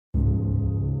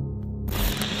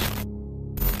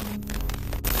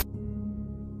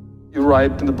You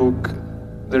write in the book,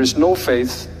 there is no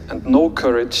faith and no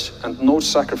courage and no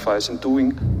sacrifice in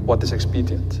doing what is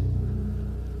expedient.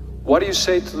 What do you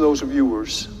say to those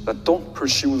viewers that don't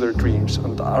pursue their dreams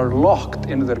and are locked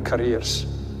in their careers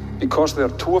because they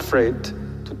are too afraid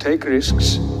to take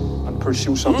risks and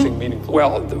pursue something meaningful?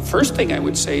 Well, the first thing I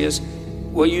would say is,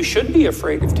 well, you should be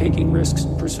afraid of taking risks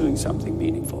and pursuing something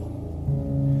meaningful.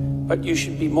 But you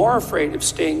should be more afraid of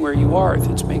staying where you are if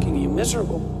it's making you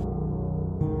miserable.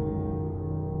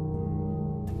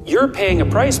 You're paying a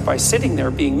price by sitting there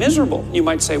being miserable. You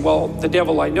might say, well, the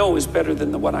devil I know is better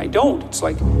than the one I don't. It's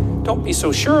like, don't be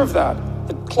so sure of that.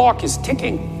 The clock is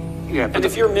ticking. Yeah, and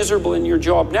if you're miserable in your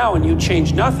job now and you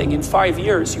change nothing, in 5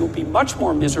 years, you'll be much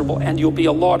more miserable and you'll be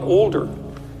a lot older.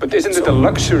 But isn't it a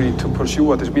luxury to pursue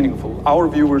what is meaningful? Our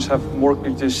viewers have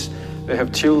mortgages, they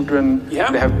have children, they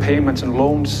have payments and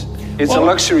loans. It's a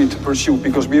luxury to pursue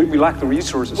because we lack the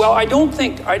resources. Well, I don't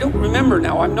remember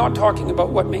now, I'm not talking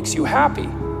about what makes you happy.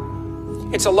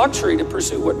 It's a luxury to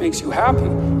pursue what makes you happy.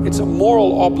 It's a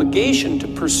moral obligation to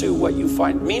pursue what you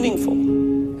find meaningful.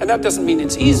 And that doesn't mean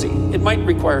it's easy. It might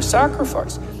require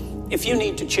sacrifice. If you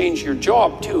need to change your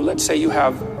job too, let's say you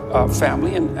have a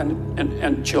family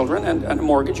and children and a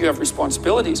mortgage, you have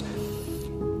responsibilities.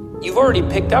 You've already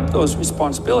picked up those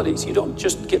responsibilities. You don't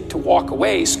just get to walk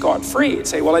away scot-free and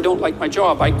say, well, I don't like my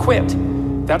job, I quit.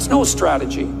 That's no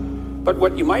strategy. But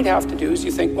what you might have to do is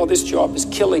you think, well, this job is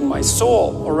killing my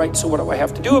soul. All right, so what do I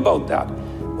have to do about that?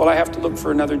 Well, I have to look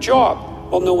for another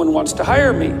job. Well, no one wants to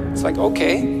hire me. It's like,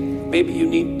 okay, maybe you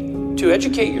need to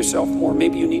educate yourself more.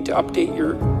 Maybe you need to update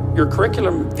your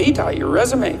curriculum vitae, your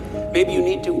resume. Maybe you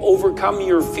need to overcome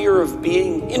your fear of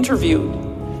being interviewed.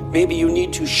 Maybe you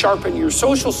need to sharpen your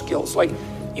social skills. Like,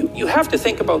 you have to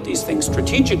think about these things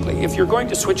strategically. If you're going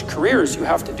to switch careers, you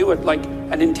have to do it like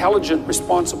an intelligent,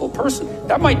 responsible person.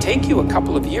 That might take you a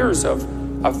couple of years of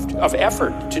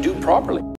effort to do properly.